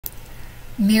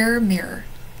Mirror, Mirror,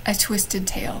 A Twisted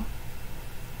Tale.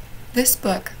 This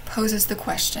book poses the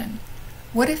question,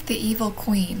 what if the evil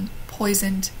queen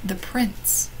poisoned the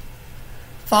prince?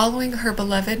 Following her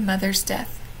beloved mother's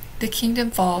death, the kingdom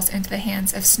falls into the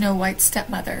hands of Snow White's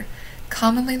stepmother,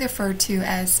 commonly referred to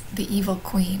as the evil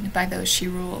queen by those she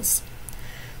rules.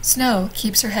 Snow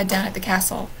keeps her head down at the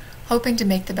castle, hoping to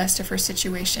make the best of her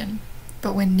situation,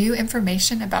 but when new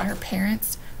information about her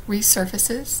parents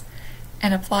resurfaces,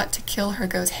 and a plot to kill her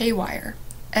goes haywire,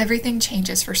 everything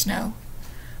changes for Snow.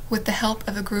 With the help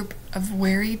of a group of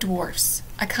wary dwarfs,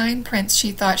 a kind prince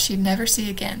she thought she'd never see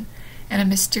again, and a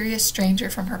mysterious stranger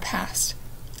from her past,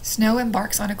 Snow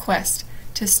embarks on a quest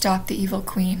to stop the evil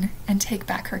queen and take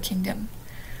back her kingdom.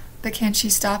 But can she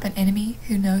stop an enemy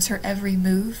who knows her every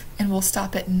move and will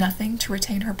stop at nothing to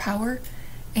retain her power,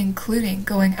 including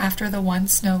going after the one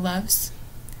Snow loves?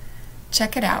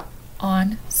 Check it out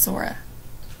on Sora.